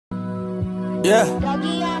Yeah,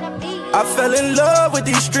 I fell in love with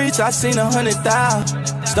these streets, I seen 100,000.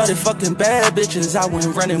 Started fucking bad bitches, I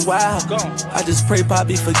went running wild. I just pray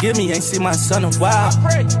Poppy forgive me, ain't seen my son in a while.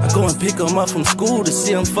 I go and pick him up from school to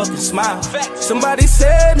see him fucking smile. Somebody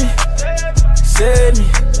said me,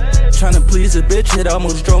 tryna please a bitch, it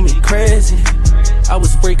almost drove me crazy. I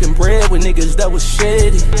was breaking bread with niggas that was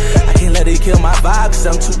shady. I can't let it kill my vibe cause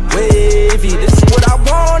I'm too wavy. This is what I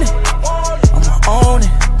wanted, I'ma own it.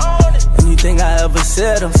 Anything I ever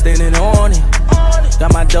said, I'm standing on it.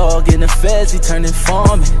 Got my dog in the feds, he turning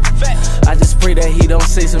foreman. I just pray that he don't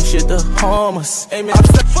say some shit to harm us. Amen.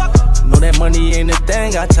 Know that money ain't a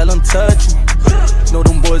thing, I tell him touch me. Know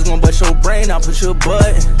them boys gon' bust your brain, I'll push your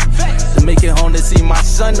button. To make it home to see my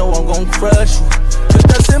son, know I'm gon' crush you. Cause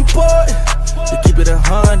that's important, to keep it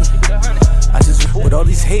 100. I just, with all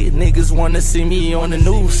these hate niggas wanna see me on the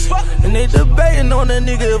news. And they debating on a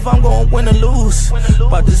nigga if I'm gon' win or lose.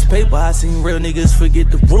 About this paper, I seen real niggas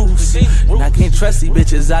forget the rules. And I can't trust these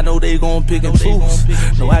bitches, I know they gon' pick and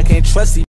choose. No, I can't trust these